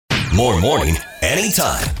More morning,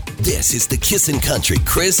 anytime. This is the Kissin' Country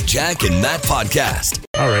Chris, Jack, and Matt podcast.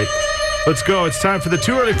 All right, let's go. It's time for the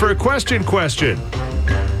Too Early for a Question.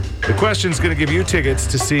 The question's going to give you tickets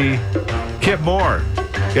to see Kip Moore.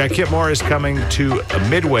 Yeah, Kip Moore is coming to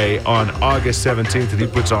Midway on August 17th, and he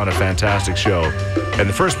puts on a fantastic show. And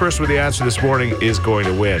the first person with the answer this morning is going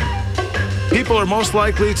to win. People are most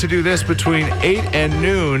likely to do this between 8 and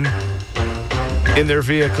noon in their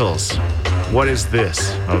vehicles. What is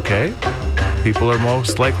this? Okay. People are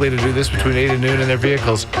most likely to do this between 8 and noon in their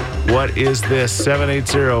vehicles. What is this?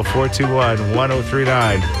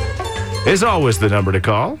 780-421-1039 is always the number to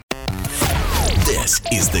call. This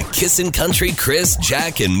is the Kissin' Country Chris,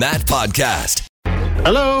 Jack, and Matt podcast.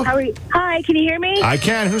 Hello. Hi, can you hear me? I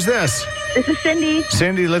can. Who's this? This is Cindy.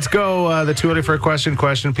 Cindy, let's go. The Too Early for a Question.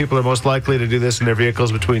 People are most likely to do this in their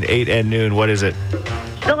vehicles between 8 and noon. What is it?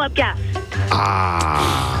 Fill up gas.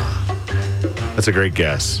 That's a great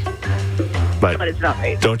guess. But it's not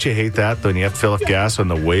right. Don't you hate that when you have to fill up gas on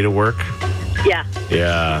the way to work? Yeah.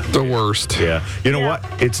 Yeah. The worst. Yeah. You know what?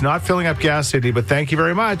 It's not filling up gas, Cindy, but thank you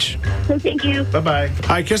very much. Thank you. Bye-bye.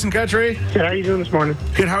 Hi, Kissin' Country. Good, how are you doing this morning?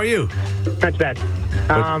 Good, how are you? Not bad.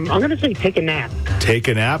 I'm going to say take a nap. Take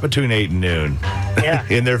a nap between 8 and noon. Yeah.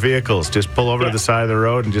 In their vehicles. Just pull over to the side of the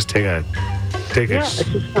road and just take a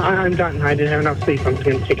I'm done. I didn't have enough sleep. I'm just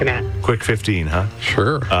going to take a nap. quick 15, huh?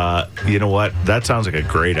 Sure. You know what? That sounds like a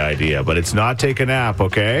great idea, but it's not take a nap,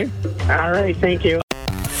 okay? All right, thank you.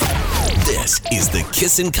 This is the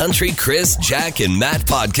Kissin' Country Chris, Jack, and Matt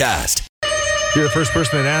podcast. You're the first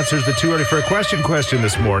person that answers the Too Early for a Question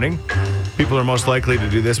this morning. People are most likely to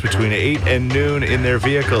do this between 8 and noon in their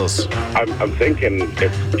vehicles. I'm thinking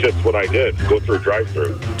it's just what I did. Go through a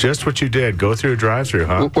drive-through. Just what you did. Go through a drive-through,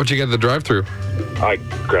 huh? What'd you get at the drive-thru? I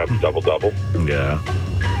grabbed double. Yeah.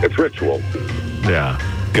 It's ritual. Yeah.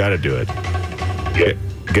 Gotta do it. Yeah.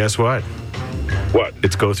 Guess what? What?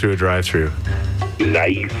 It's go through a drive-through.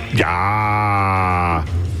 Nice. Yeah.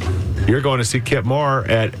 You're going to see Kip Moore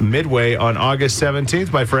at Midway on August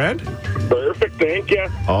 17th, my friend. Perfect, thank you.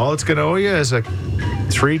 All it's going to owe you is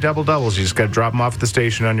 3 double-doubles. You just got to drop them off at the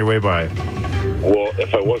station on your way by. Well,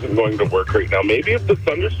 if I wasn't going to work right now, maybe if the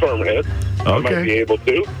thunderstorm hits, I might be able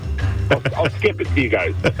to. I'll skip it to you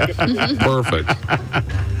guys. Perfect.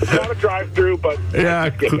 It's not a drive-through, but Yeah,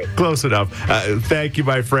 skip it. close enough. Thank you,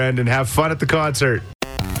 my friend, and have fun at the concert.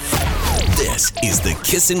 This is the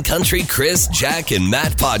Kissin' Country Chris, Jack, and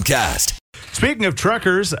Matt podcast. Speaking of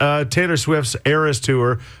truckers, Taylor Swift's Eras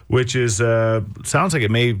Tour, which is sounds like it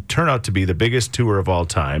may turn out to be the biggest tour of all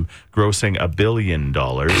time, grossing $1 billion.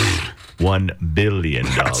 $1 billion.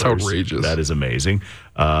 That's outrageous. That is amazing.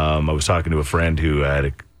 I was talking to a friend who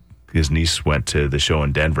had his niece went to the show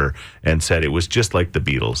in Denver and said it was just like the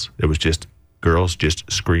Beatles. It was just girls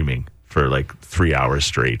just screaming for 3 hours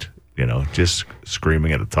straight. Just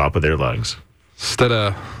screaming at the top of their lungs. Instead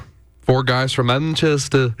of 4 guys from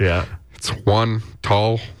Manchester, Yeah. it's one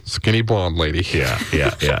tall, skinny blonde lady. Yeah.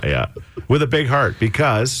 With a big heart,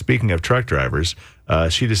 because speaking of truck drivers,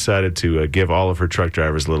 she decided to give all of her truck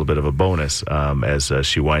drivers a little bit of a bonus as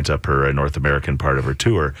she winds up her North American part of her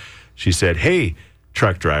tour. She said, hey,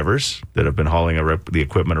 truck drivers that have been hauling the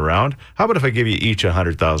equipment around, how about if I give you each a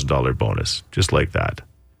 $100,000 bonus, just like that?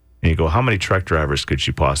 And you go, how many truck drivers could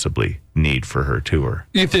she possibly need for her tour?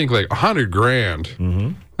 You think $100,000?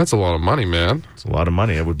 Mm-hmm. That's a lot of money, man. It's a lot of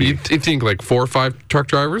money. It would be. You think 4 or 5 truck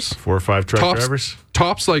drivers? 4 or 5 truck drivers?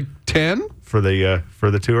 Tops 10? For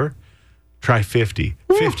the tour? Try 50.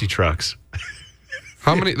 Woo. 50 trucks.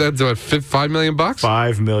 How many? That's what, $5 million?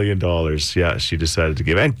 $5 million. Yeah, she decided to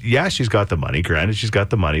give. And yeah, she's got the money. Granted, she's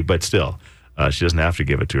got the money, but still, she doesn't have to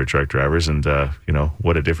give it to her truck drivers. And,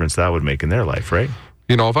 what a difference that would make in their life, right?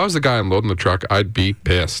 If I was the guy unloading the truck, I'd be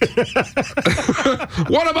pissed.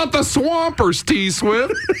 What about the Swampers,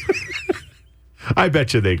 T-Swift? I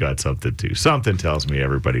bet you they got something, too. Something tells me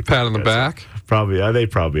everybody. Pat on the back? Probably. They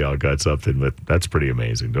probably all got something, but that's pretty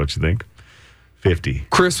amazing, don't you think? 50.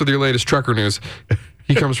 Chris, with your latest trucker news,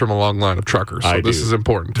 he comes from a long line of truckers, so this is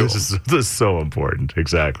important to him. This is so important.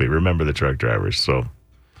 Exactly. Remember the truck drivers, so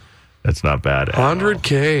that's not bad at all.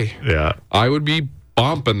 $100K. Yeah. I would be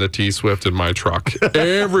bumping the T-Swift in my truck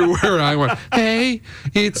everywhere I went. Hey,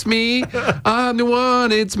 it's me. I'm the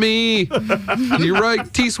one. It's me. You're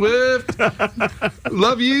right, T-Swift.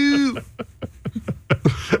 Love you.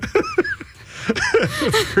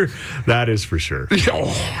 That is for sure.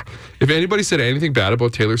 If anybody said anything bad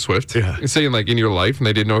about Taylor Swift, saying in your life and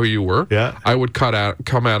they didn't know who you were, I would come at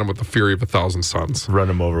them with the fury of 1,000 suns. Run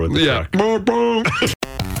them over with the truck.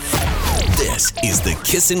 This is the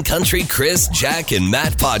Kissin' Country Chris, Jack, and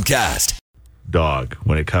Matt podcast. Dog,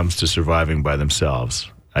 when it comes to surviving by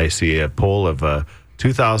themselves, I see a poll of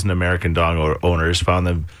 2,000 American dog owners found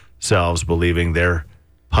themselves believing their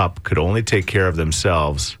pup could only take care of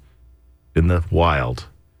themselves in the wild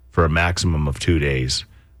for a maximum of 2 days.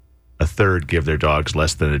 A third give their dogs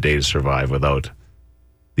less than a day to survive without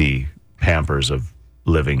the pampers of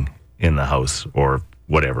living in the house or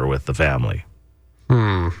whatever with the family.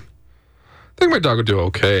 I think my dog would do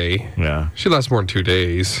okay. Yeah. She lasts more than 2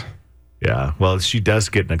 days. Yeah. Well, she does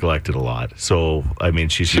get neglected a lot. So, I mean,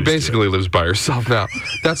 she basically lives by herself now.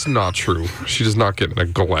 That's not true. She does not get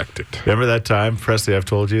neglected. Remember that time, Presley, I've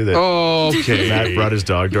told you that Okay. Matt brought his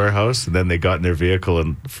dog to our house, and then they got in their vehicle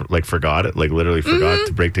and forgot it, literally forgot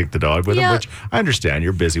to take the dog with them, which I understand.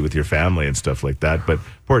 You're busy with your family and stuff like that, but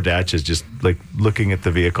poor Datch is just looking at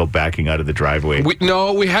the vehicle backing out of the driveway.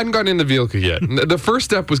 We hadn't gotten in the vehicle yet. The first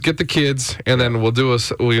step was get the kids, and then we'll do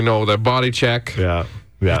the body check. Yeah.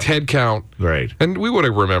 Head count. Right. And we would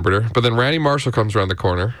have remembered her. But then Randy Marshall comes around the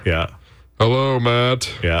corner. Yeah. Hello,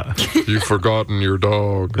 Matt. Yeah. You've forgotten your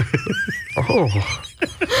dog. Oh.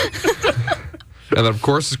 And then, of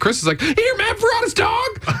course, Chris is like, here, Matt forgot his dog.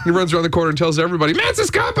 And he runs around the corner and tells everybody, Matt's a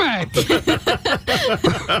scumbag.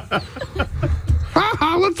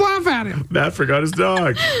 Let's laugh at him. Matt forgot his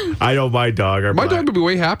dog. I know my dog. My dog would be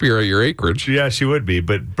way happier at your acreage. Yeah, she would be,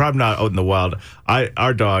 but probably not out in the wild.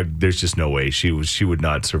 Our dog, there's just no way she would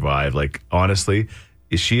not survive. Honestly,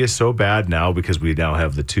 she is so bad now because we now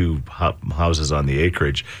have the two houses on the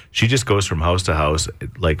acreage. She just goes from house to house,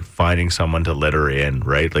 finding someone to let her in,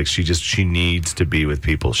 right? She needs to be with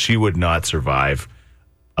people. She would not survive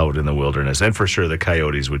out in the wilderness. And for sure, the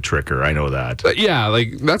coyotes would trick her. I know that.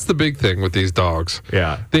 That's the big thing with these dogs.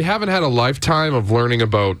 Yeah. They haven't had a lifetime of learning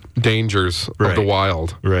about dangers of the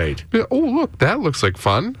wild. Right. Oh, look, that looks like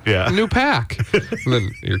fun. Yeah. New pack. And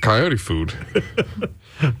then your coyote food.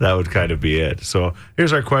 That would kind of be it. So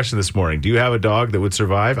here's our question this morning. Do you have a dog that would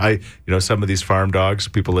survive? Some of these farm dogs,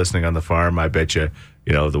 people listening on the farm, I bet you,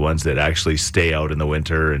 the ones that actually stay out in the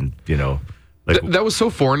winter and, that was so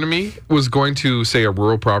foreign to me, was going to, say, a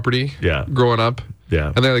rural property growing up.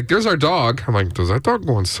 Yeah. And they're like, there's our dog. I'm like, does that dog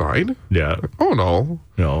go inside? Yeah. Oh, no.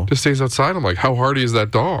 No. Just stays outside. I'm like, how hardy is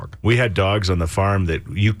that dog? We had dogs on the farm that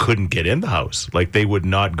you couldn't get in the house. They would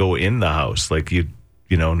not go in the house.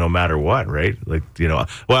 No matter what, right?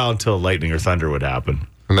 Until lightning or thunder would happen.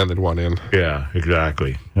 And then they'd want in. Yeah,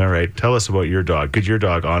 exactly. All right. Tell us about your dog. Could your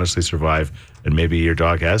dog honestly survive? And maybe your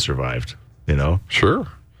dog has survived, Sure.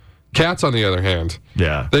 Cats, on the other hand,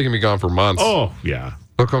 they can be gone for months. Oh, yeah.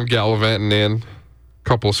 They'll come gallivanting in,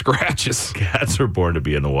 couple of scratches. Cats are born to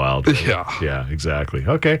be in the wild. Right? Yeah. Yeah, exactly.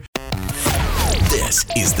 Okay. This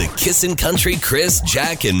is the Kissin' Country Chris,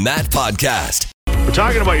 Jack, and Matt podcast. We're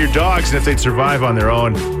talking about your dogs and if they'd survive on their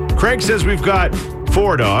own. Craig says we've got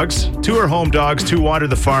 4 dogs. 2 are home dogs, 2 wander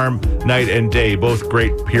the farm night and day, both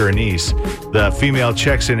Great Pyrenees. The female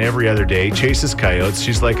checks in every other day, chases coyotes.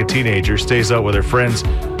 She's like a teenager, stays out with her friends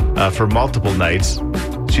for multiple nights.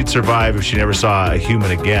 She'd survive if she never saw a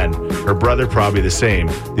human again. Her brother probably the same.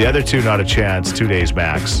 The other 2, not a chance, 2 days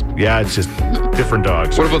max. Yeah, it's just different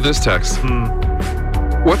dogs. What about this text?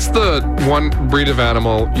 What's the one breed of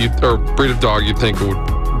animal or breed of dog you'd think would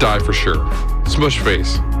die for sure? Smush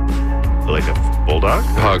face. Like a bulldog?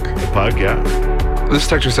 Pug. A pug, yeah. This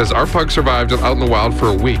texter says, our pug survived out in the wild for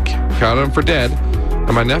a week. Counted him for dead,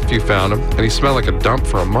 and my nephew found him, and he smelled like a dump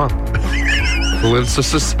for a month.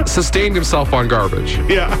 Sustained himself on garbage.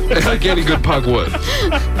 Yeah. Like any good pug would.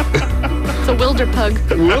 It's a wilder pug.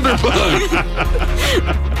 Wilder pug.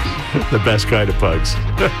 The best kind of pugs.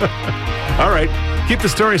 All right. Keep the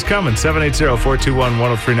stories coming.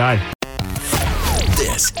 780-421-1039.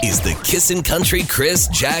 This is the Kissin' Country Chris,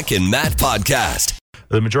 Jack, and Matt podcast.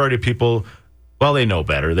 The majority of people, well, they know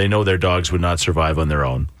better. They know their dogs would not survive on their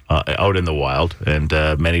own out in the wild. And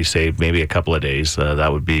many say maybe a couple of days.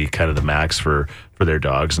 That would be kind of the max for their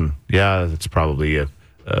dogs. And yeah, it's probably a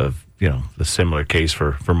similar case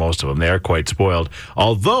for most of them. They are quite spoiled.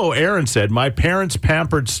 Although Aaron said, my parents'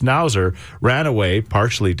 pampered schnauzer ran away,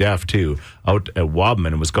 partially deaf too, out at Wabman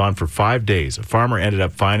and was gone for 5 days. A farmer ended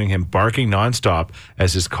up finding him barking nonstop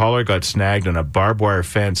as his collar got snagged on a barbed wire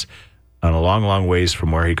fence on a long, long ways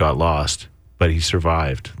from where he got lost. But he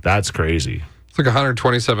survived. That's crazy. It's like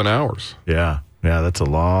 127 hours. Yeah, that's a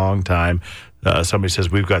long time. Somebody says,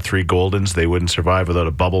 we've got 3 Goldens. They wouldn't survive without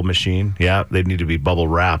a bubble machine. Yeah, they'd need to be bubble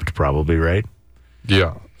wrapped probably, right?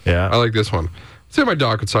 Yeah. Yeah. I like this one. say my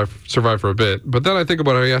dog could survive for a bit, but then I think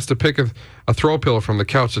about how he has to pick a throw pillow from the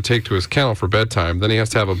couch to take to his kennel for bedtime. Then he has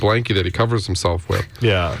to have a blankie that he covers himself with.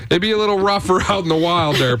 Yeah. It'd be a little rougher out in the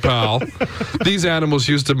wild there, pal. These animals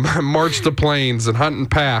used to march the plains and hunt in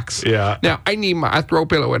packs. Yeah. Now, I need my throw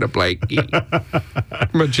pillow and a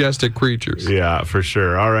blankie. Majestic creatures. Yeah, for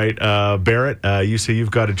sure. All right, Barrett, you say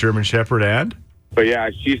you've got a German Shepherd and? But yeah,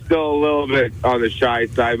 she's still a little bit on the shy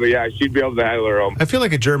side, but yeah, she'd be able to handle her own. I feel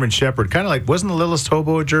like a German Shepherd, kind of like, wasn't the littlest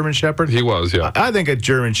hobo a German Shepherd? He was, yeah. I think a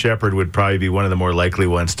German Shepherd would probably be one of the more likely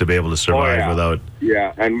ones to be able to survive without.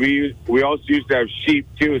 Yeah, and we also used to have sheep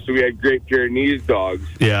too, so we had Great Pyrenees dogs.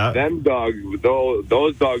 Yeah. Them dogs,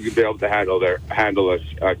 those dogs would be able to handle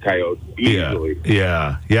a coyote easily.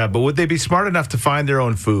 Yeah. But would they be smart enough to find their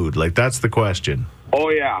own food? Like, that's the question. Oh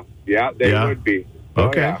yeah, they would be.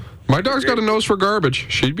 Okay. Oh, yeah. My dog's got a nose for garbage.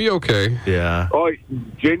 She'd be okay. Yeah. Oh,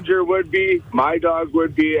 Ginger would be. My dog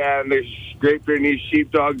would be, and the Great Pyrenees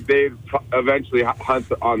sheepdogs, they'd eventually hunt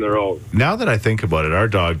on their own. Now that I think about it, our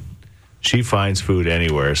dog, she finds food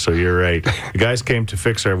anywhere. So you're right. The guys came to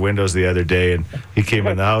fix our windows the other day, and he came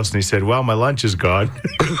in the house and he said, "Well, my lunch is gone."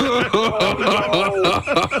 Oh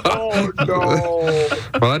no!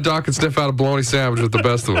 Well, that dog can sniff out a bologna sandwich with the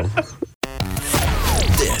best of them.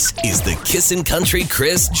 This is the Kissin' Country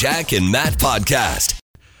Chris, Jack, and Matt podcast.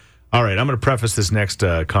 All right, I'm going to preface this next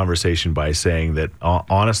conversation by saying that,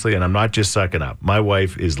 honestly, and I'm not just sucking up, my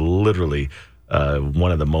wife is literally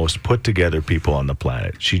one of the most put-together people on the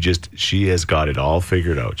planet. She has got it all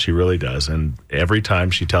figured out. She really does. And every time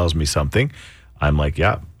she tells me something, I'm like,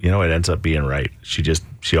 yeah, it ends up being right.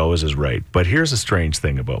 She always is right. But here's a strange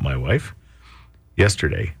thing about my wife.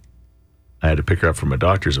 Yesterday, I had to pick her up from a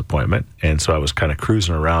doctor's appointment, and so I was kind of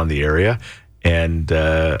cruising around the area, and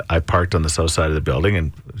I parked on the south side of the building,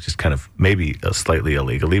 and just kind of maybe slightly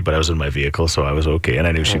illegally, but I was in my vehicle, so I was okay, and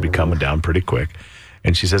I knew she'd be coming down pretty quick.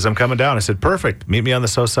 And she says, "I'm coming down." I said, "Perfect. Meet me on the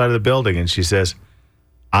south side of the building." And she says,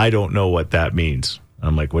 "I don't know what that means."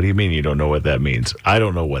 I'm like, "What do you mean you don't know what that means?" "I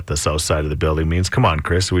don't know what the south side of the building means." "Come on,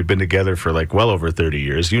 Chris. We've been together for like well over 30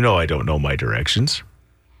 years. You know I don't know my directions."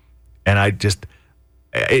 And I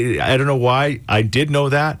don't know why I did know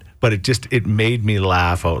that, but it made me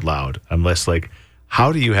laugh out loud. I'm less like,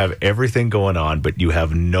 how do you have everything going on, but you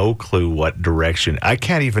have no clue what direction? I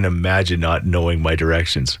can't even imagine not knowing my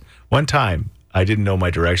directions. One time, I didn't know my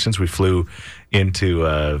directions. We flew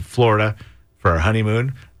into Florida for our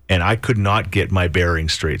honeymoon, and I could not get my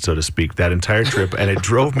bearings straight, so to speak, that entire trip, and it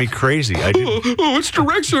drove me crazy. Which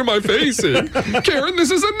direction am I facing? Karen,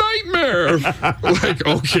 this is a nightmare. Like,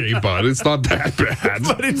 okay, bud, it's not that bad.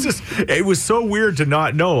 But it was so weird to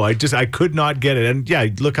not know. I could not get it. And yeah,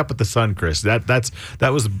 look up at the sun, Chris. That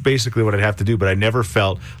was basically what I'd have to do, but I never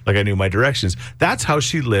felt like I knew my directions. That's how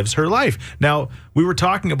she lives her life. Now, we were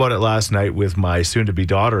talking about it last night with my soon-to-be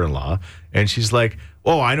daughter-in-law, and she's like,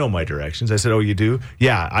 "Oh, I know my directions." I said, "Oh, you do?"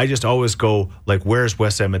 "Yeah, I just always go, like, where's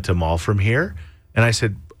West Edmonton Mall from here?" And I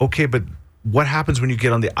said, "Okay, but what happens when you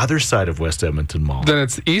get on the other side of West Edmonton Mall?" Then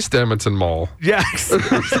it's East Edmonton Mall. Yeah.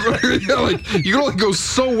 Yeah, like, you can only go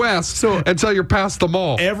so west until you're past the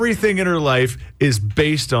mall. Everything in her life is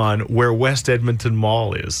based on where West Edmonton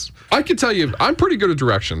Mall is. I can tell you, I'm pretty good at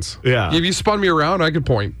directions. Yeah. If you spun me around, I could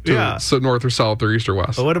point to north or south or east or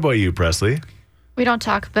west. Well, what about you, Presley? We don't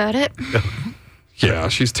talk about it. Yeah,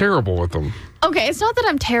 she's terrible with them. Okay, it's not that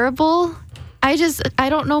I'm terrible. I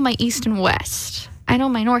don't know my east and west. I know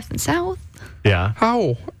my north and south. Yeah.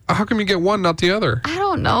 How? How come you get one, not the other? I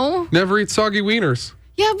don't know. Never eat soggy wieners.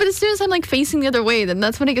 Yeah, but as soon as I'm like facing the other way, then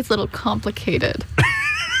that's when it gets a little complicated.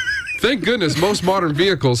 Thank goodness most modern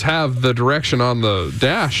vehicles have the direction on the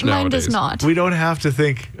dash nowadays. Mine does not. We don't have to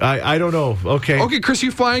think. I don't know. Okay. Okay, Chris,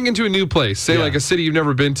 you flying into a new place, say like a city you've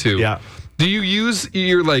never been to. Yeah. Do you use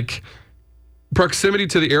your like proximity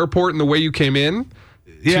to the airport and the way you came in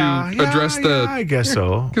to address the... I guess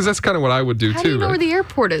so. Because that's kind of what I would do How too, do you know right? where the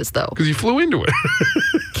airport is, though? Because you flew into it.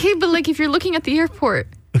 Okay, but like if you're looking at the airport,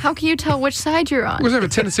 how can you tell which side you're on? Because I have a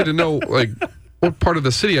tendency to know like what part of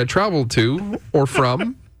the city I traveled to or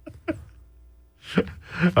from.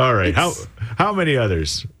 All right. How many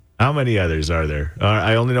others? How many others are there?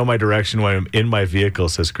 I only know my direction when I'm in my vehicle,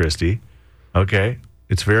 says Christy. Okay.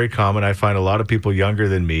 It's very common. I find a lot of people younger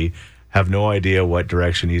than me have no idea what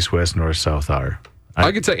direction east, west, north, south are.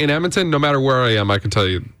 I can tell in Edmonton, no matter where I am, I can tell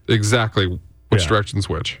you exactly which direction's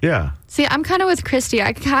which. Yeah. See, I'm kind of with Christy.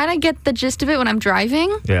 I kind of get the gist of it when I'm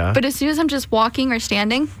driving. Yeah. But as soon as I'm just walking or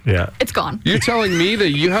standing, it's gone. You're telling me that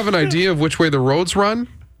you have an idea of which way the roads run?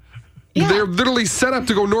 Yeah. They're literally set up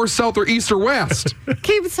to go north, south, or east or west.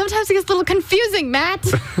 Okay, but sometimes it gets a little confusing, Matt.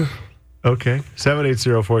 Okay.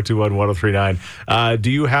 780-421-1039.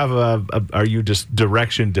 Do you have are you just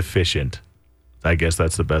direction deficient? I guess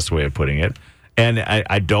that's the best way of putting it. And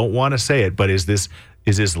I don't want to say it, but is this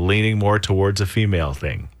leaning more towards a female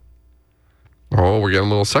thing? Oh, we're getting a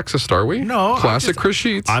little sexist, are we? No. Classic Chris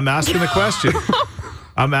Sheets. I'm asking the question.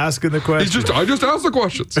 I just asked the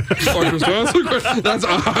questions. I just asked the question. That's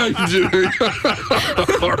I do.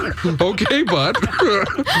 Okay, bud.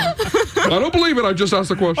 I don't believe it. I just asked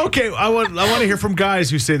the question. Okay, I want to hear from guys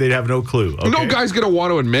who say they have no clue. Okay? No guy's going to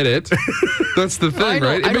want to admit it. That's the thing,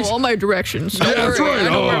 right? I know all my directions. Yeah, that's right.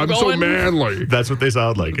 Oh, I'm so manly. That's what they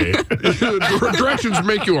sound like, eh? Directions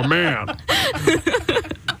make you a man.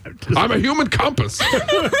 I'm a human compass.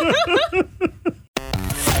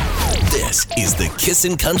 This is the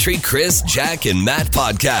Kissin' Country Chris, Jack, and Matt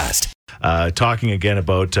podcast. Talking again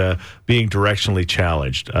about being directionally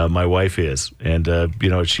challenged. My wife is, and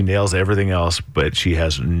she nails everything else, but she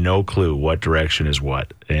has no clue what direction is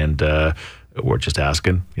what. And we're just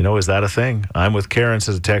asking, is that a thing? I'm with Karen,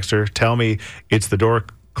 says a texter. Tell me it's the door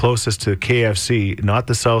closest to KFC, not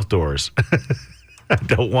the south doors. I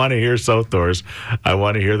don't want to hear south doors. I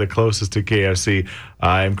want to hear the closest to KFC.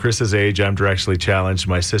 I'm Chris's age. I'm directionally challenged.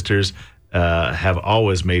 My sisters have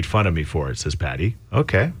always made fun of me for it, says Patty.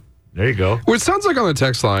 Okay. There you go. Well, it sounds like on the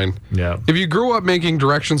text line, if you grew up making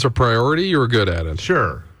directions a priority, you were good at it.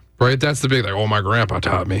 Sure. Right? That's the big, my grandpa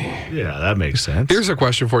taught me. Yeah, that makes sense. Here's a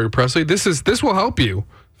question for you, Presley. This will help you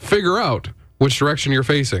figure out which direction you're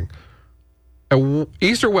facing.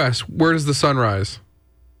 East or west, where does the sun rise?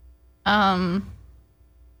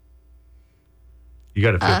 You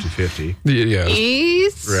got a 50-50. Yeah.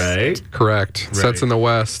 East. Right. Correct. Right. Sets in the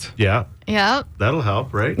west. Yeah. Yep. That'll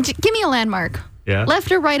help, right? Give me a landmark. Yeah. Left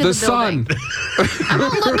or right of the building? The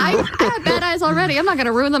sun. I have bad eyes already. I'm not going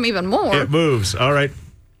to ruin them even more. It moves. All right.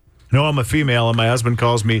 No, I'm a female, and my husband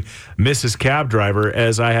calls me Mrs. Cab Driver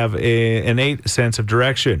as I have an innate sense of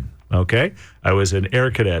direction. Okay? I was in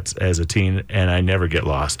Air Cadets as a teen, and I never get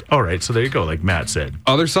lost. All right, so there you go, like Matt said.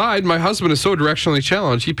 Other side, my husband is so directionally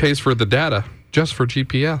challenged, he pays for the data just for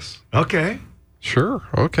GPS. Okay. Sure.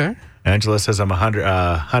 Okay. Angela says I'm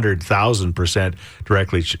 100,000%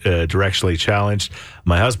 directionally challenged.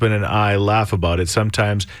 My husband and I laugh about it.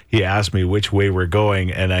 Sometimes he asks me which way we're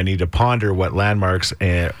going, and I need to ponder what landmarks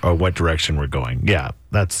or what direction we're going. Yeah,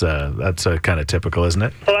 that's kind of typical, isn't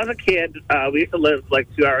it? So as a kid, we used to live like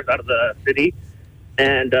 2 hours out of the city,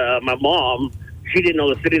 and my mom, she didn't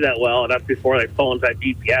know the city that well, and that's before like phones had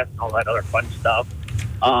GPS and all that other fun stuff.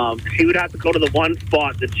 She would have to go to the one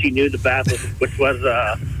spot that she knew the best, which was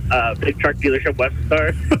a big truck dealership, West Star.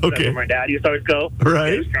 Okay. That's where my dad used to always go.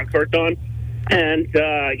 Right. His trucks worked on. And,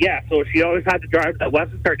 so she always had to drive to that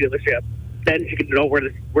West Star dealership. Then she could know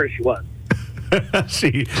where she was.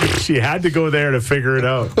 She had to go there to figure it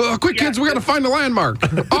out. Quick, kids, we got to find a landmark.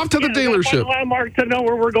 Off to the dealership. Find a landmark to know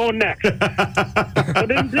where we're going next. So it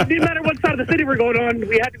didn't matter what side of the city we're going on.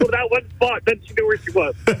 We had to go to that one spot. Then she knew where she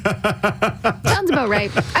was. Sounds about right.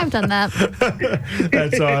 I've done that.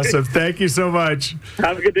 That's awesome. Thank you so much.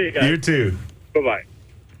 Have a good day, guys. You too. Bye-bye.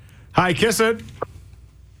 Hi, Kiss It.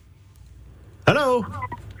 Hello.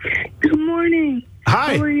 Good morning.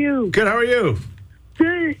 Hi. How are you? Good. How are you?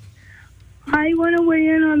 Good. I want to weigh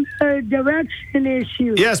in on the direction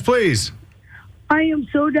issue. Yes, please. I am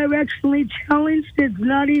so directionally challenged, it's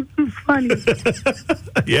not even funny.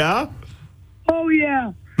 Yeah? Oh,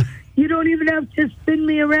 yeah. You don't even have to spin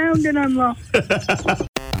me around and I'm lost.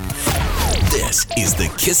 This is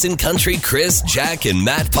the Kissin' Country Chris, Jack, and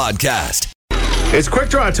Matt podcast. It's quick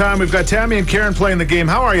draw time. We've got Tammy and Karen playing the game.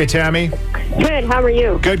 How are you, Tammy? Good. How are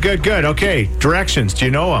you? Good. Okay. Directions. Do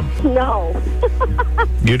you know them? No.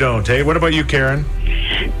 You don't, eh? What about you, Karen?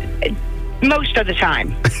 Most of the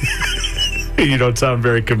time. You don't sound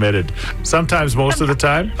very committed. Sometimes, most of the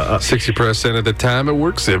time? 60% of the time, it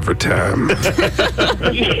works every time. That's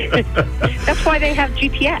why they have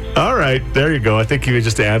GPS. All right. There you go. I think you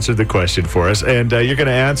just answered the question for us. And you're going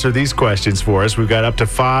to answer these questions for us. We've got up to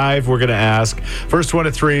 5 we're going to ask. First one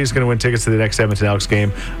of 3 is going to win tickets to the next Edmonton Elks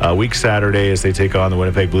game week Saturday as they take on the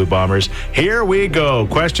Winnipeg Blue Bombers. Here we go.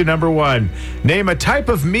 Question number 1. Name a type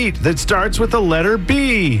of meat that starts with the letter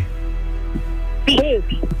B. Beef.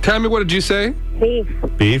 Tammy, what did you say?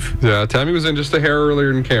 Beef? Yeah, Tammy was in just a hair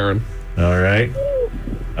earlier than Karen. All right.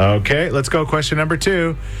 Okay, let's go. Question number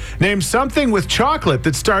 2. Name something with chocolate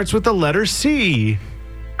that starts with the letter C.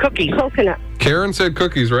 Cookies. Coconut. Karen said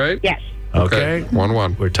cookies, right? Yes. Okay.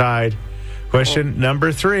 1-1. We're tied. Question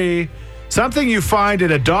number 3. Something you find at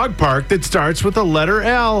a dog park that starts with the letter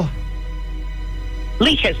L.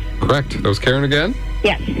 Leashes. Correct. That was Karen again?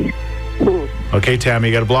 Yes. Okay, Tammy,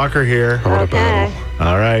 you got a blocker here. What a Okay. battle.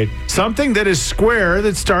 All right. Something that is square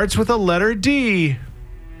that starts with a letter D.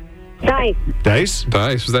 Dice. Dice?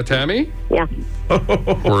 Dice. Was that Tammy? Yeah.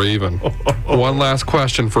 We're even. One last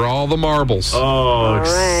question for all the marbles. Oh,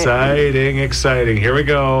 exciting, exciting. Here we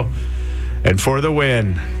go. And for the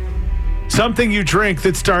win, something you drink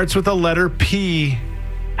that starts with a letter P.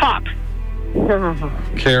 Pop.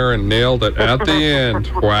 Karen nailed it at the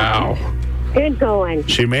end. Wow. Good going.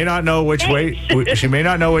 She may not know which way. She may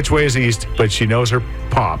not know which way is east, but she knows her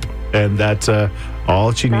pop, and that's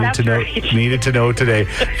all she needed to know today.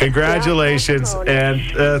 Congratulations, and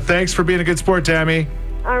thanks for being a good sport, Tammy.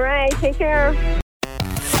 All right. Take care.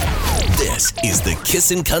 This is the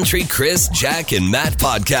Kissin' Country Chris, Jack, and Matt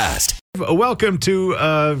podcast. Welcome to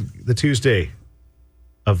the Tuesday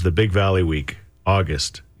of the Big Valley Week,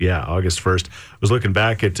 August. Yeah, August 1st. I was looking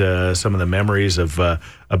back at some of the memories of a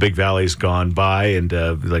Big Valley's gone by, and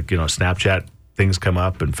Snapchat things come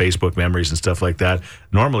up and Facebook memories and stuff like that.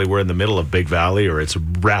 Normally we're in the middle of Big Valley, or it's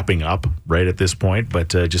wrapping up right at this point, but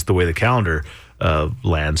just the way the calendar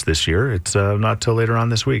lands this year, it's not till later on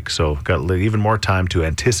this week. So got even more time to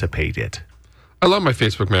anticipate it. I love my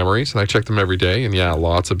Facebook memories, and I check them every day, and yeah,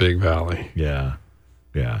 lots of Big Valley. Yeah.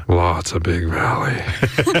 Lots of Big Valley.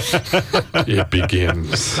 It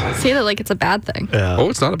begins. Say that like it's a bad thing. Oh,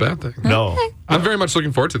 it's not a bad thing. No. I'm very much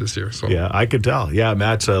looking forward to this year. So. Yeah, I can tell. Yeah,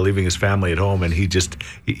 Matt's leaving his family at home, and he's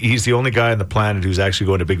the only guy on the planet who's actually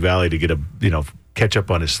going to Big Valley to get catch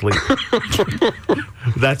up on his sleep.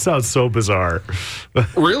 That sounds so bizarre.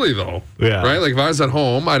 Really, though. Yeah. Right? Like, if I was at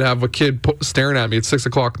home, I'd have a kid staring at me at 6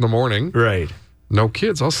 o'clock in the morning. Right. No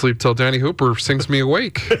kids. I'll sleep till Danny Hooper sings me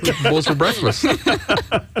awake. Bowls for breakfast.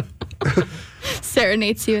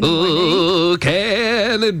 Serenades you in the morning. Oh,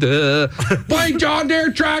 Canada. Play John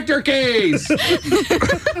Deere tractor keys.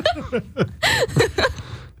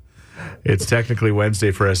 It's technically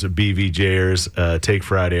Wednesday for us BVJers. Take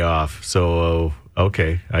Friday off. So,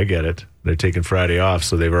 okay, I get it. They're taking Friday off,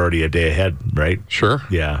 so they've already a day ahead, right? Sure.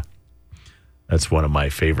 Yeah. That's one of my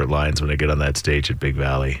favorite lines when I get on that stage at Big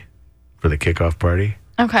Valley for the kickoff party.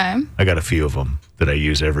 Okay. I got a few of them that I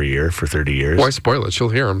use every year for 30 years. Why spoil it? She'll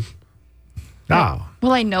hear them. Oh.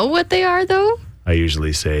 Will I know what they are, though? I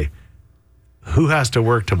usually say, who has to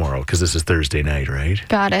work tomorrow? Because this is Thursday night, right?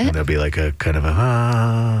 Got it. And there'll be like a kind of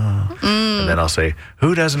a, and then I'll say,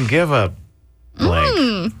 who doesn't give a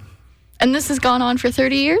blank? And this has gone on for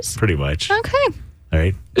 30 years? Pretty much. Okay. All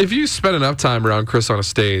right. If you spend enough time around Chris on a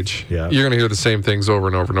stage, you're going to hear the same things over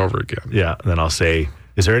and over and over again. Yeah. And then I'll say,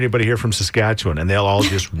 is there anybody here from Saskatchewan? And they'll all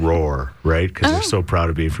just roar, right? Because they're so proud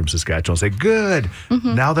of being from Saskatchewan. I'll say, good.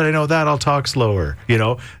 Now that I know that, I'll talk slower.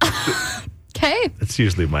 Okay. That's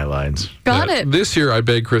usually my lines. Got it. This year, I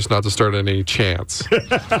begged Chris not to start any chants.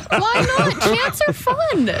 Why not? Chants are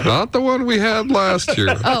fun. Not the one we had last year.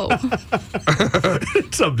 Oh.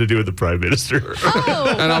 Something to do with the Prime Minister.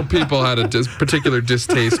 Oh. And how people had a particular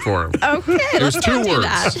distaste for him. Okay. There's let's two not do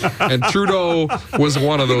words. that. And Trudeau was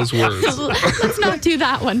one of those words. Let's not do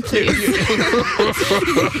that one, please.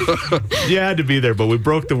 You had to be there, but we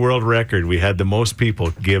broke the world record. We had the most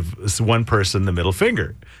people give one person the middle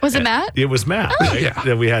finger. Was it Matt? It was Matt. Oh. Right?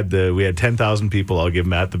 Yeah. We had 10,000 people. I'll give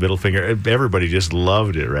Matt the middle finger. Everybody just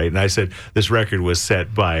loved it, right? And I said this record was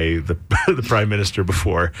set by the Prime Minister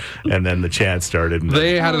before, and then the chant started. And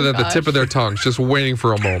They had it at the tip of their tongues, just waiting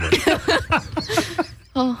for a moment.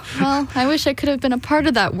 Oh, well, I wish I could have been a part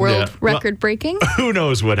of that world record breaking. Who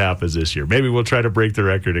knows what happens this year? Maybe we'll try to break the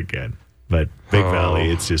record again. But Big Valley,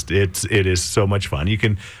 it is so much fun. You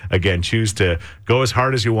can, again, choose to go as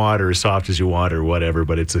hard as you want or as soft as you want or whatever,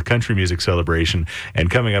 but it's a country music celebration. And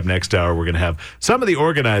coming up next hour, we're going to have some of the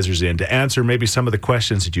organizers in to answer maybe some of the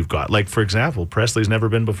questions that you've got. Like, for example, Presley's never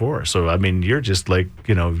been before. So, I mean, you're just like,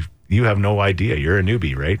 you have no idea. You're a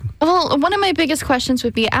newbie, right? Well, one of my biggest questions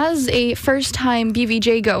would be, as a first-time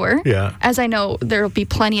BVJ goer, as I know there will be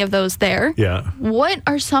plenty of those there, what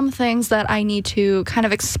are some things that I need to kind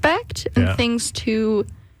of expect and things to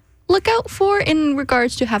look out for in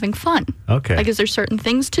regards to having fun? Okay. Like, is there certain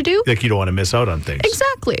things to do? Like you don't want to miss out on things.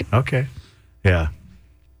 Exactly. Okay. Yeah.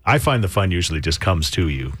 I find the fun usually just comes to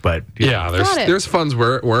you, but there's fun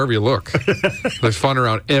wherever you look. There's fun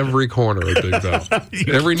around every corner of Big Valley.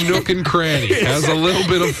 Every nook and cranny has a little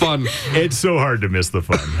bit of fun. It's so hard to miss the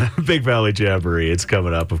fun. Big Valley Jamboree, it's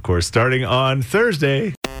coming up, of course, starting on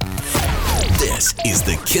Thursday. This is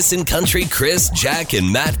the Kissin' Country Chris, Jack,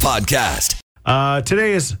 and Matt podcast.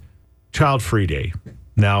 Today is Child-Free Day.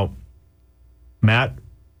 Now, Matt,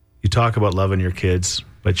 you talk about loving your kids,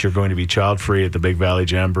 but you're going to be child-free at the Big Valley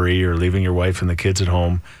Jamboree. You're leaving your wife and the kids at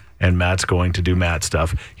home, and Matt's going to do Matt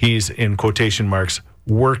stuff. He's, in quotation marks,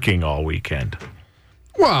 working all weekend.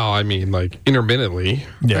 Well, I mean, like intermittently.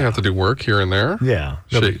 I have to do work here and there. Yeah.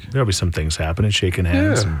 There'll be some things happening, shaking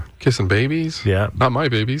hands. And kissing babies. Yeah. Not my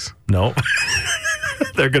babies. No.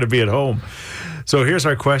 They're going to be at home. So here's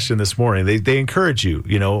our question this morning. They encourage you,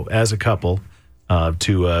 as a couple,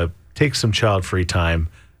 to take some child-free time.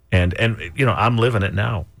 And I'm living it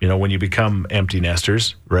now. When you become empty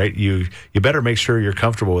nesters, right? You better make sure you're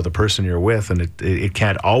comfortable with the person you're with, and it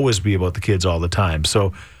can't always be about the kids all the time.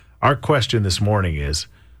 So our question this morning is,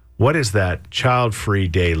 what does that child-free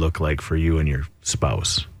day look like for you and your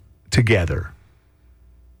spouse together?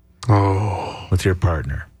 Oh. With your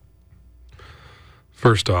partner.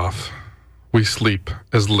 First off, we sleep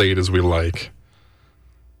as late as we like.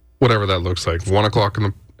 Whatever that looks like. 1 o'clock in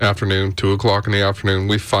the afternoon, 2 o'clock in the afternoon,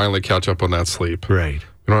 we finally catch up on that sleep. Right.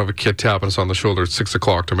 We don't have a kid tapping us on the shoulder at 6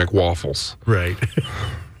 o'clock to make waffles. Right.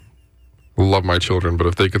 Love my children, but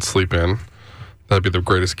if they could sleep in, that'd be the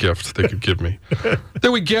greatest gift they could give me.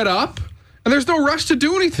 Then we get up, and there's no rush to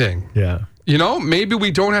do anything. Yeah. Maybe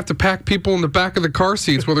we don't have to pack people in the back of the car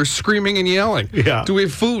seats while they're screaming and yelling. Yeah. Do we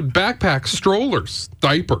have food, backpacks, strollers,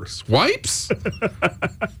 diapers, wipes?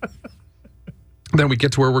 Then we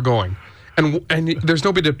get to where we're going. And there's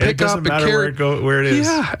nobody to pick up and carry. Where it is.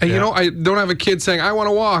 Yeah. And I don't have a kid saying, I want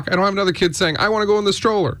to walk. I don't have another kid saying, I want to go in the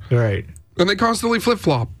stroller. Right. And they constantly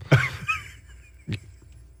flip-flop.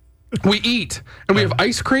 We eat. And we have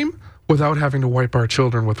ice cream without having to wipe our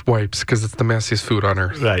children with wipes because it's the messiest food on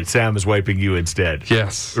earth. Right. Sam is wiping you instead.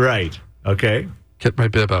 Yes. Right. Okay. Get my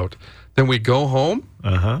bib out. Then we go home.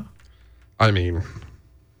 Uh-huh. I mean.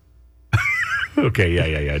 Okay.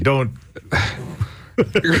 Yeah. Don't.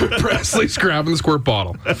 Presley's grabbing the squirt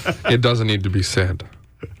bottle. It doesn't need to be said.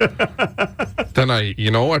 Then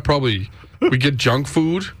we get junk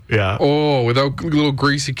food. Yeah. Oh, without little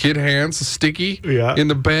greasy kid hands, sticky. Yeah. In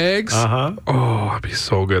the bags. Uh-huh. Oh, that'd be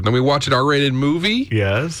so good. Then we watch an R-rated movie.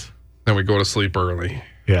 Yes. Then we go to sleep early.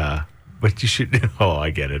 Yeah. But you should. Oh, I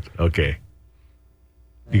get it. Okay.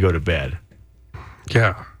 You go to bed.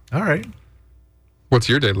 Yeah. All right. What's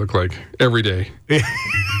your day look like every day?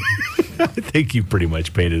 I think you pretty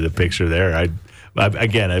much painted a picture there.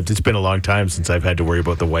 It's been a long time since I've had to worry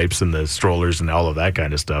about the wipes and the strollers and all of that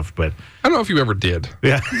kind of stuff. But I don't know if you ever did.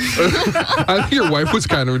 Yeah. I think your wife was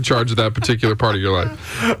kind of in charge of that particular part of your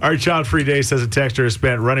life. Our child-free day, says a texter, is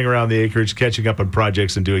spent running around the acreage, catching up on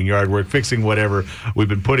projects and doing yard work, fixing whatever we've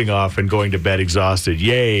been putting off and going to bed exhausted.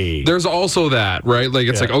 Yay. There's also that, right? Like,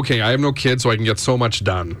 it's like, okay, I have no kids, so I can get so much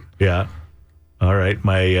done. Yeah. All right.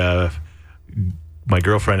 My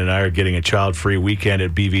girlfriend and I are getting a child-free weekend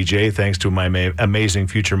at BVJ thanks to my amazing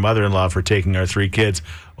future mother-in-law for taking our 3 kids.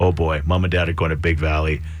 Oh, boy. Mom and Dad are going to Big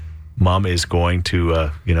Valley. Mom is going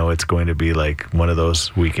to, it's going to be like one of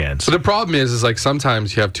those weekends. But the problem is like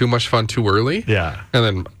sometimes you have too much fun too early. Yeah. And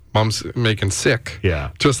then Mom's making sick. Yeah.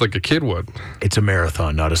 Just like a kid would. It's a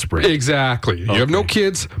marathon, not a sprint. Exactly. Okay. You have no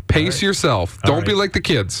kids. Pace yourself. Don't be like the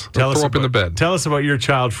kids. Don't throw up in the bed. Tell us about your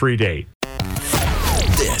child-free date.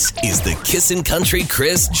 This is the Kissin' Country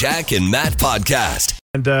Chris, Jack, and Matt podcast.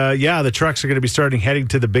 And the trucks are going to be heading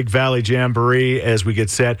to the Big Valley Jamboree as we get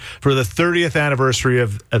set for the 30th anniversary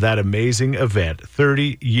of that amazing event.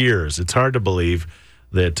 30 years. It's hard to believe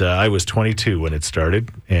that I was 22 when it started.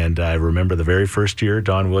 And I remember the very first year,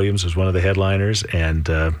 Don Williams was one of the headliners. And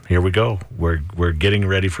here we go. We're getting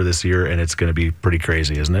ready for this year, and it's going to be pretty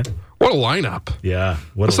crazy, isn't it? What a lineup. Yeah.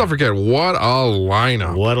 Let's not forget, what a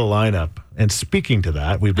lineup. What a lineup. And speaking to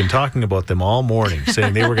that, we've been talking about them all morning,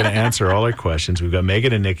 saying they were going to answer all our questions. We've got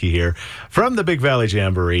Megan and Nikki here from the Big Valley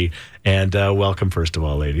Jamboree. And welcome, first of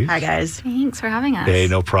all, ladies. Hi, guys. Thanks for having us. Hey,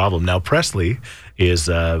 no problem. Now, Presley is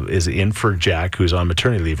in for Jack, who's on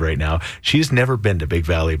maternity leave right now. She's never been to Big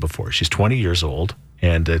Valley before. She's 20 years old.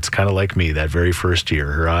 And it's kind of like me, that very first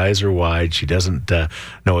year. Her eyes are wide. She doesn't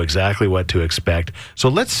know exactly what to expect. So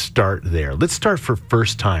let's start there. Let's start for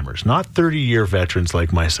first-timers, not 30-year veterans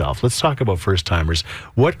like myself. Let's talk about first-timers.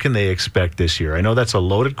 What can they expect this year? I know that's a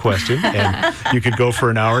loaded question, and you could go for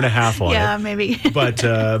an hour and a half on it. Yeah, maybe. But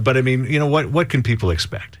I mean, what can people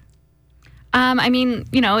expect?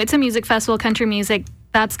 It's a music festival, country music.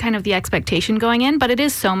 That's kind of the expectation going in, but it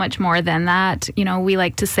is so much more than that. We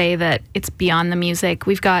like to say that it's beyond the music.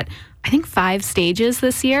 We've got, I think, 5 stages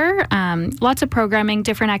this year. Lots of programming,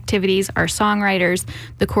 different activities, our songwriters,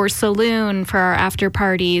 the Course Saloon for our after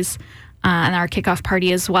parties, and our kickoff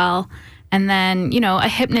party as well. And then, a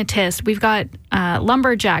hypnotist. We've got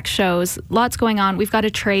lumberjack shows, lots going on. We've got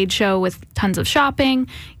a trade show with tons of shopping.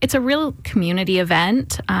 It's a real community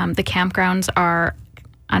event. The campgrounds are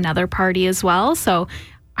another party as well. So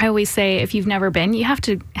I always say, if you've never been, you have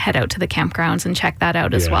to head out to the campgrounds and check that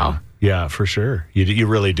out as well. Yeah, for sure. You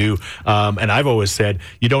really do. And I've always said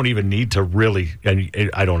you don't even need to really, and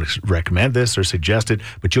I don't recommend this or suggest it,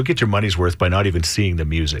 but you'll get your money's worth by not even seeing the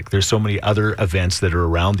music. There's so many other events that are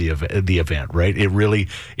around the event, right? It really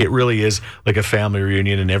is like a family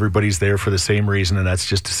reunion, and everybody's there for the same reason, and that's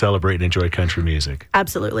just to celebrate and enjoy country music.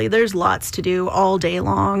 Absolutely. There's lots to do all day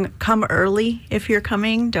long. Come early if you're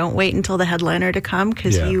coming. Don't wait until the headliner to come,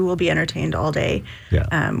 because you will be entertained all day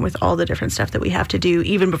with all the different stuff that we have to do,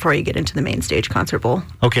 even before you get into the main stage concert bowl.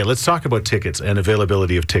 Okay, let's talk about tickets and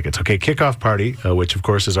availability of tickets. Okay, kickoff party, which of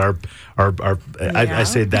course is our I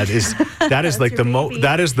say that is like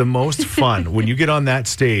that is the most fun when you get on that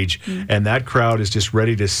stage and that crowd is just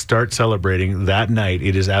ready to start celebrating that night.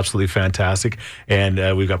 It is absolutely fantastic.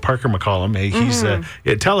 And we've got Parker McCollum. He's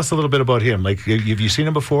tell us a little bit about him. Like, have you seen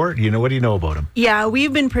him before? What do you know about him? Yeah,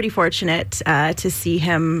 we've been pretty fortunate to see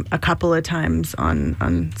him a couple of times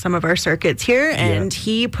on some of our circuits here, and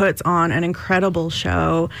he puts on an incredible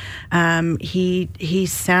show. He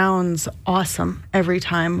sounds awesome every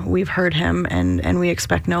time we've heard him, and we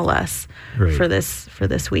expect no less for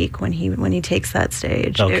this week when he takes that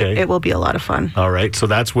stage. Okay. It will be a lot of fun. All right, so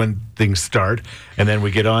that's when things start, and then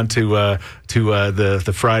we get on to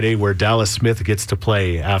the Friday where Dallas Smith gets to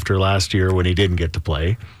play after last year when he didn't get to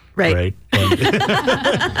play. Right.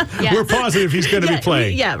 Yes. We're positive he's going to be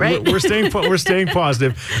playing. Yeah, right. We're staying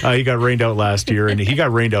positive. He got rained out last year, and he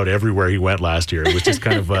got rained out everywhere he went last year, which is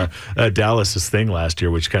kind of Dallas's thing last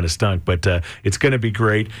year, which kind of stunk. But it's going to be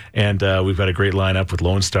great, and we've got a great lineup with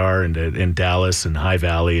Lone Star and Dallas and High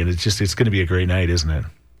Valley, and it's going to be a great night, isn't it?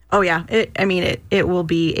 Oh, yeah. It will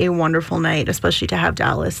be a wonderful night, especially to have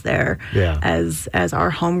Dallas there as our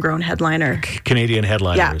homegrown headliner. Canadian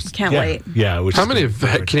headliners. Yeah, can't wait. Yeah. How many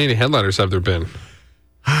Canadian headliners have there been?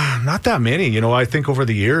 Not that many. I think over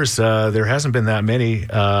the years, there hasn't been that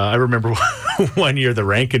many. I remember one year the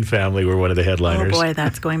Rankin family were one of the headliners. Oh, boy,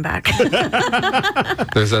 that's going back.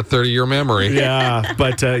 There's that 30-year memory. Yeah,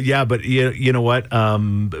 but you know what?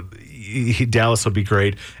 Dallas will be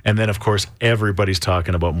great. And then, of course, everybody's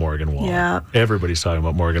talking about Morgan Wallen. Yeah. Everybody's talking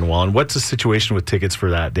about Morgan Wallen. What's the situation with tickets for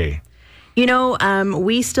that day?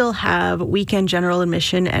 We still have weekend general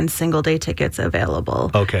admission and single day tickets available.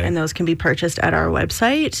 Okay. And those can be purchased at our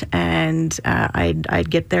website. And I'd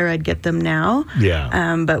get them now.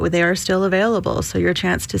 Yeah. But they are still available. So your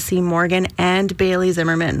chance to see Morgan and Bailey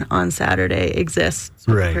Zimmerman on Saturday exists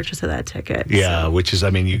with the purchase of that ticket. Yeah, so. Which is,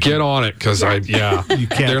 you get on it, because you can't.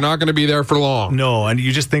 They're not going to be there for long. No, and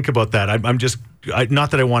you just think about that. Not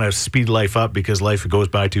that I want to speed life up, because life goes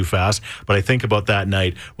by too fast, but I think about that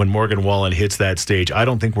night when Morgan Wallen hits that stage. I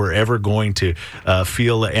don't think we're ever going to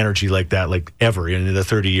feel energy like that, like ever in the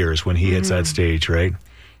 30 years when he hits that stage, right?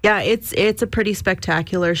 Yeah, it's a pretty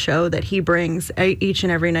spectacular show that he brings each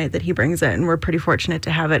and every night that he brings it, and we're pretty fortunate to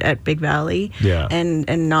have it at Big Valley,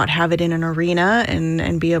 and not have it in an arena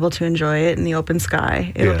and be able to enjoy it in the open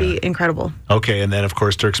sky. It'll be incredible. Okay, and then of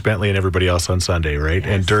course Dirks Bentley and everybody else on Sunday, right?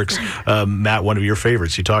 Yes. And Dirks, Matt, one of your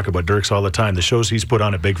favorites. You talk about Dirks all the time. The shows he's put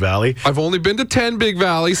on at Big Valley. I've only been to 10 Big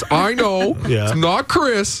Valleys. I know. It's not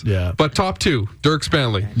Chris. Yeah. But top 2, Dirks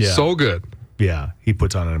Bentley. Yeah. So good. Yeah, he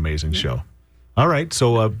puts on an amazing show. All right,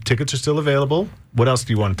 so tickets are still available. What else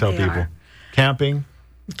do you want to tell people? Camping?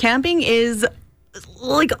 Camping is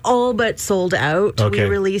all but sold out. Okay. We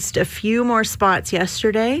released a few more spots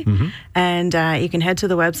yesterday, and you can head to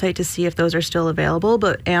the website to see if those are still available,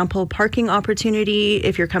 but ample parking opportunity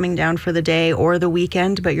if you're coming down for the day or the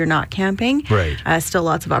weekend, but you're not camping. Right. Still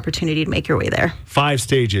lots of opportunity to make your way there. 5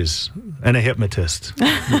 stages and a hypnotist.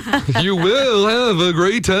 You will have a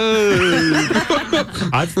great time.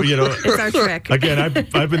 It's our trick. Again,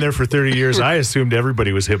 I've been there for 30 years. I assumed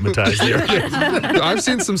everybody was hypnotized there. I've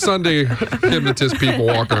seen some Sunday hypnotist people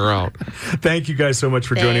walking around. Thank you guys so much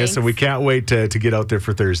for joining us, and we can't wait to get out there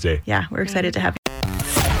for Thursday. Yeah, we're excited to have you.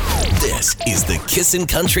 This is the Kissin'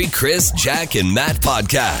 Country Chris, Jack, and Matt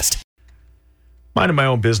podcast. Minding my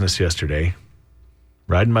own business yesterday,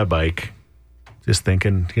 riding my bike, just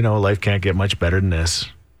thinking, life can't get much better than this.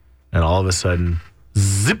 And all of a sudden,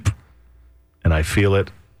 zip, and I feel it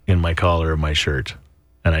in my collar of my shirt.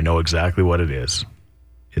 And I know exactly what it is.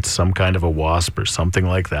 It's some kind of a wasp or something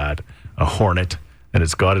like that, a hornet, and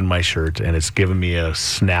it's got in my shirt, and it's given me a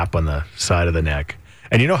snap on the side of the neck.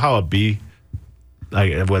 And you know how a bee,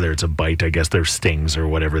 whether it's a bite, I guess they're stings or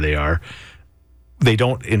whatever they are, they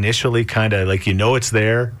don't initially kind of it's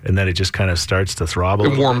there, and then it just kind of starts to throb a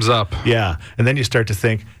little. It warms up. Yeah. And then you start to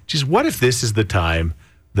think, geez, what if this is the time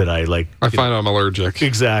that I find I'm allergic?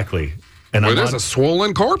 Exactly. And there's a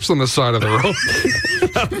swollen corpse on the side of the road.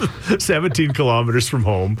 17 kilometers from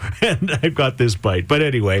home, and I've got this bite. But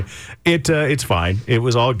anyway, it's fine. It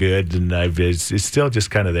was all good, and it's still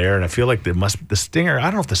just kind of there. And I feel like the stinger. I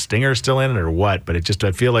don't know if the stinger is still in it or what, but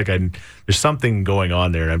I feel like there's something going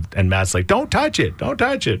on there. And Matt's like, "Don't touch it, don't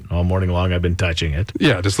touch it." All morning long, I've been touching it.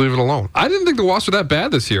 Yeah, just leave it alone. I didn't think the wasps were that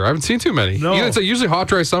bad this year. I haven't seen too many. No. It's usually hot,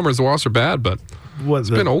 dry summers. The wasps are bad, but it's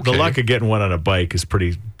been okay. The luck of getting one on a bike is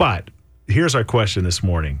pretty. But here's our question this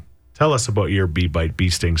morning. Tell us about your bee bite, bee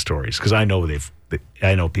sting stories, because I know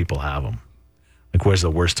people have them. Like, where's the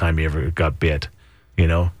worst time you ever got bit? You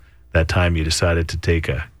know, that time you decided to take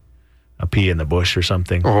a pee in the bush or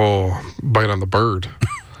something. Oh, bite on the bird.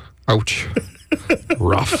 Ouch.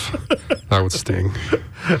 Rough. That would sting.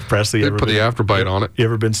 Presley, put the afterbite on it. You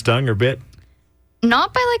ever been stung or bit?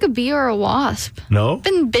 Not by like a bee or a wasp. No? I've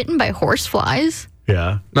been bitten by horseflies.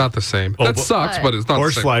 Yeah. Not the same. That sucks, but it's not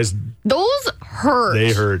the same. Horseflies. Those hurt.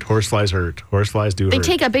 They hurt. Horseflies hurt. Horseflies do hurt. They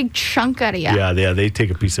take a big chunk out of you. Yeah, they take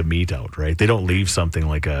a piece of meat out, right? They don't leave something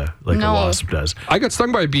like a wasp does. I got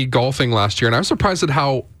stung by a bee golfing last year, and I was surprised at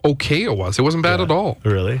how okay it was. It wasn't bad at all.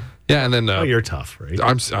 Really? Yeah, and then you're tough, right?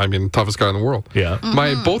 I'm toughest guy in the world. Yeah.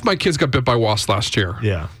 Both my kids got bit by wasps last year.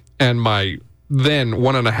 Yeah. And my then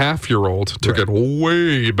 1.5-year-old took it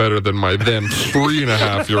way better than my then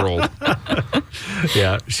 3.5-year-old.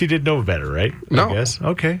 Yeah, she did know better, right? No. I guess.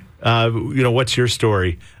 Okay. What's your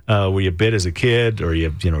story? Were you bit as a kid, or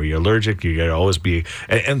you're allergic? You gotta always be,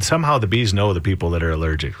 and somehow the bees know the people that are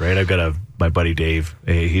allergic, right? I've got my buddy Dave.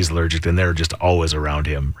 He's allergic, and they're just always around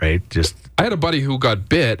him, right? I had a buddy who got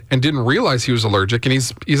bit and didn't realize he was allergic, and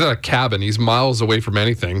he's at a cabin. He's miles away from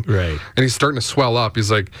anything, right? And he's starting to swell up.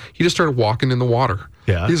 He's like, he just started walking in the water.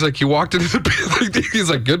 Yeah. He's like, he walked into the he's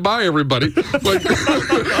like, goodbye, everybody. Like,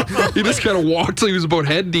 he just kind of walked till he was about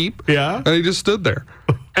head deep. Yeah. And he just stood there.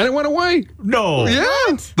 And it went away. No. Yeah.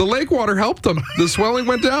 What? The lake water helped him. The swelling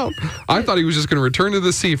went down. I thought he was just going to return to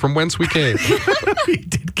the sea from whence we came. He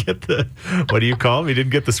did get what do you call him? He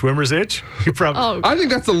didn't get the swimmer's itch? I think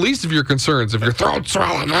that's the least of your concerns if your throat's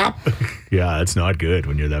swelling up. Yeah, it's not good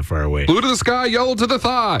when you're that far away. Blue to the sky, yellow to the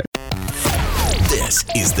thigh. This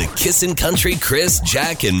is the Kissin' Country Chris,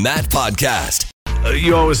 Jack, and Matt podcast.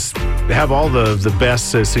 You always have all the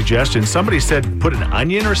best suggestions. Somebody said put an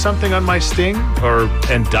onion or something on my sting,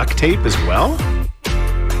 and duct tape as well.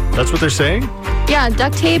 That's what they're saying? Yeah,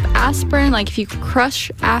 duct tape, aspirin, like if you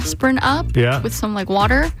crush aspirin up with some like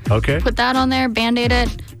water. Okay. Put that on there, Band-Aid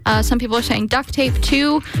it. Some people are saying duct tape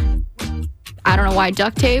too. I don't know why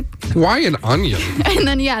duct tape. Why an onion? And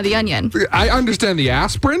then, the onion. I understand the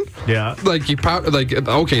aspirin. Yeah. Like,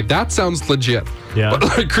 okay, that sounds legit. Yeah. But,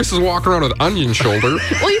 like, Chris is walking around with onion shoulder.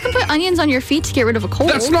 Well, you can put onions on your feet to get rid of a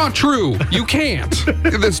cold. That's not true. You can't.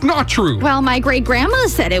 That's not true. Well, my great-grandma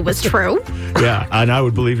said it was true. Yeah, and I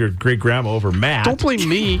would believe your great-grandma over Matt. Don't blame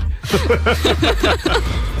me.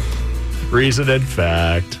 Reason and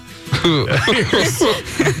fact.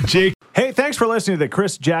 Jake. Hey, thanks for listening to the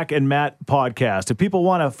Chris, Jack, and Matt podcast. If people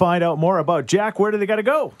want to find out more about Jack, where do they got to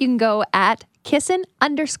go? You can go at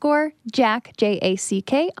Kissin_Jack,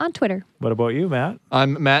 Jack, on Twitter. What about you, Matt?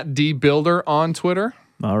 I'm Matt D. Builder on Twitter.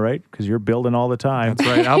 All right, because you're building all the time. That's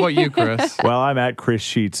right. How about you, Chris? Well, I'm at Chris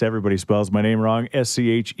Sheets. Everybody spells my name wrong,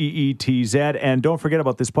 SCHEETZ. And don't forget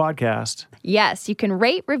about this podcast. Yes, you can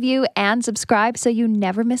rate, review, and subscribe so you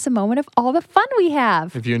never miss a moment of all the fun we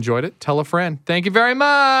have. If you enjoyed it, tell a friend. Thank you very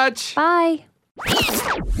much. Bye.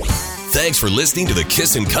 Thanks for listening to the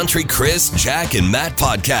Kissin' Country Chris, Jack, and Matt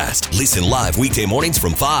podcast. Listen live weekday mornings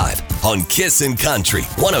from 5 on Kissin' Country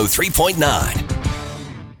 103.9.